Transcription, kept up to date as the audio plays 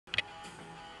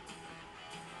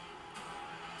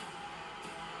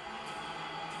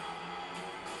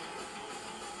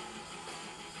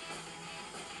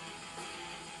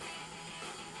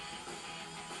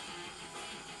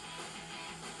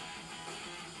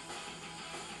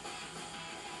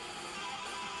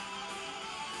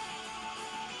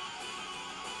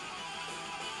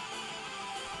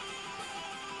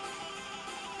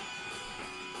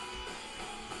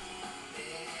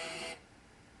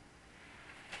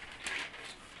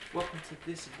Welcome to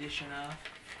this edition of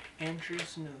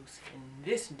Andrew's News. In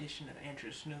this edition of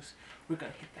Andrew's News, we're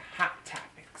going to hit the hot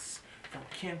topics from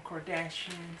Kim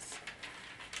Kardashians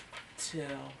to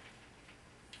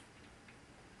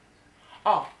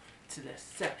to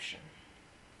Deception.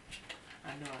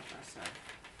 I know I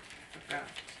forgot.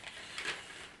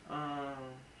 I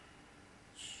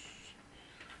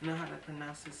know how to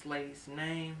pronounce this lady's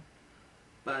name,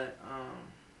 but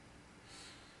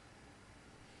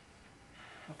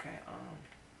okay,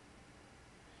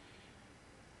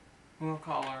 we're gonna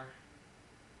call her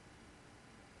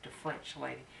the French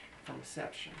lady from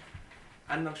Deception.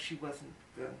 I know she wasn't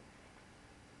the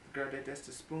girl that does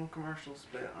the spoon commercials,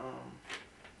 but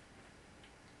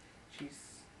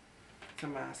she's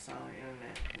somebody I saw on the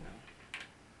internet,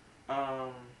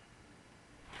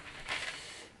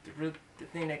 the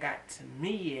thing that got to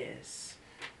me is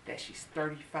that she's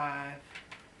 35,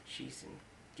 she's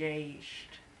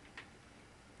engaged.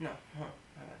 No,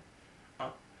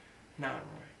 not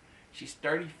right. She's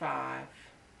 35,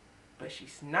 but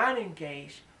she's not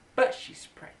engaged, but she's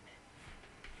pregnant.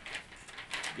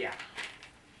 Yeah.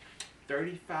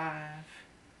 35,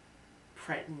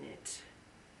 pregnant,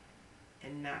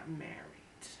 and not married.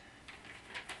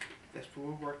 That's what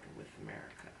we're working with,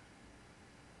 America.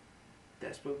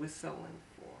 That's what we're selling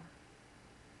for.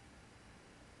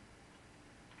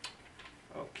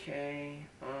 Okay,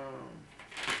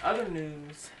 other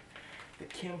news, the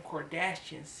Kim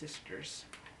Kardashian sisters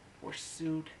were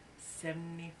sued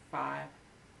 $75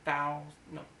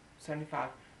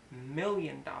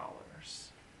 million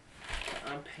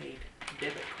for unpaid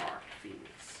debit card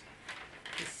fees.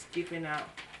 For skipping out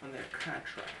on their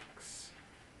contracts.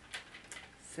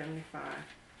 $75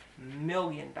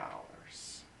 million.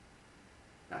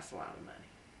 That's a lot of money.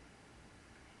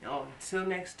 Until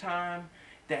next time,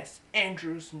 that's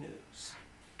Andrew's News.